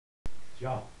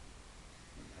Ja,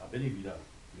 da bin ich wieder.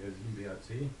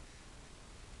 DKE38.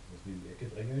 Muss mir in die Ecke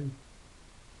drängeln.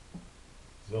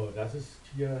 So, das ist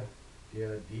hier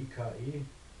der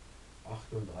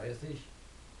DKE38.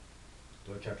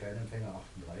 Deutscher Kleinempfänger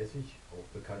 38, auch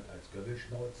bekannt als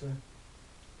Göbbels-Schnauze.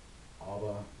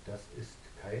 Aber das ist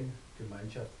kein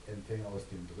Gemeinschaftsempfänger aus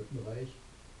dem Dritten Reich.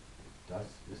 Das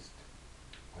ist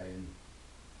ein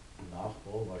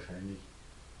Nachbau wahrscheinlich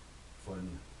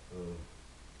von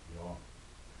ja,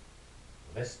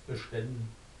 Restbeständen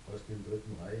aus dem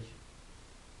Dritten Reich.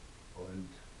 Und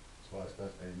zwar ist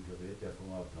das ein Gerät der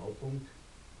Firma Blaupunkt,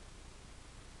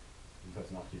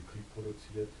 jedenfalls nach dem Krieg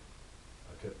produziert.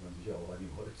 Erkennt man sicher auch an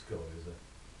dem Holzgehäuse.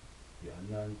 Die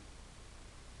anderen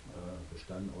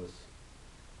bestanden aus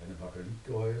einem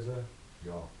Bakelitgehäuse.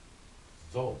 Ja,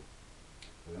 so.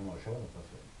 Wir werden mal schauen,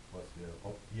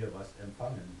 ob wir was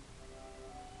empfangen.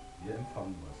 Wir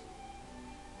empfangen was.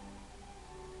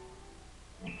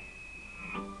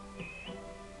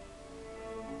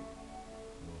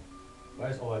 So.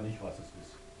 Weiß aber nicht, was es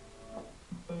ist.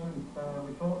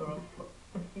 Oh.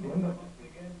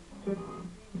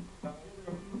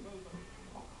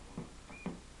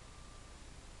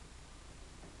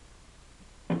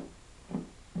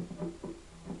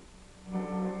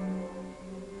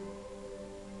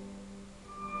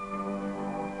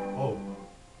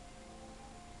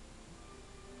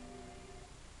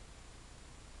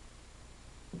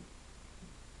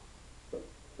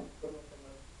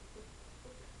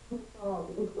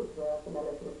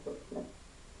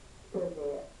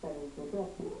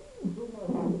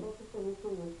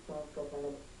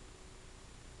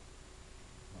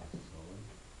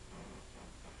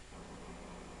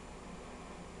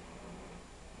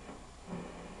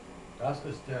 Das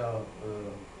ist der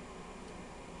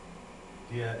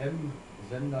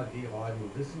DRM-Sender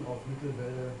D-Radio Wissen auf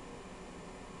Mittelwelle,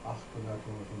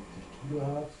 855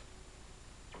 Kilohertz.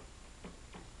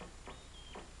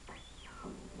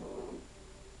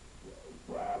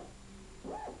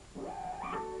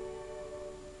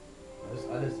 Das ist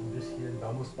alles ein bisschen,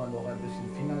 da muss man noch ein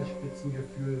bisschen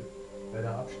Fingerspitzengefühl bei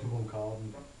der Abstimmung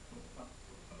haben.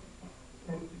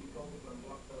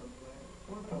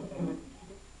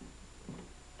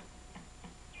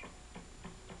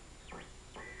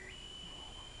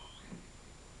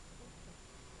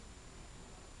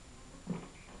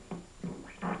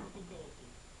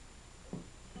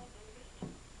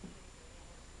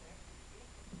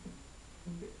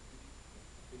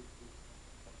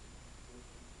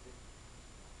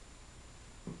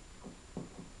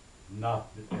 Na,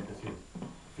 mit ein bisschen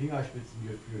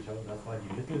Fingerspitzengefühl. Schau, das war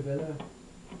die Mittelwelle.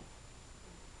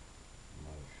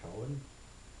 Mal schauen.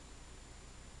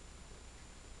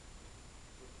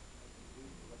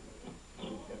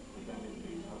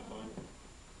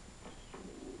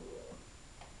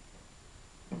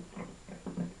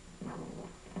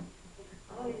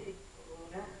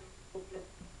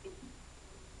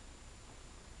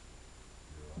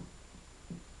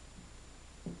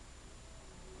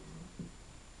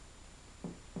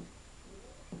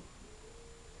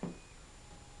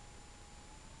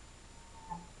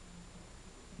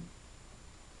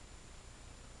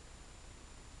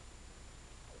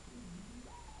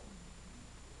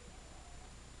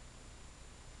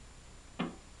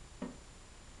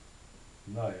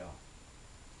 Naja.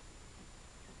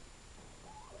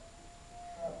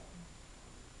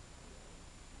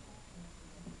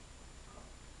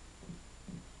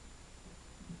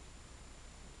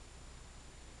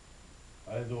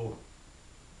 Also,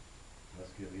 das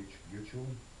Gerät spielt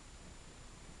schon,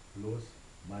 bloß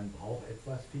man braucht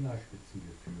etwas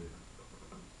Fingerspitzengefühl,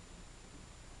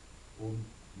 um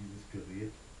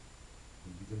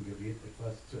diesem Gerät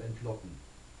etwas zu entlocken.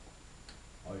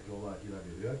 Aber ich glaube, hat jeder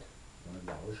gehört. Dann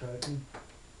wieder ausschalten.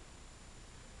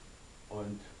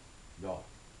 Und ja,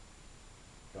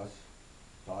 das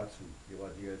dazu. Hier war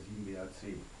DL7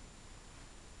 BRC.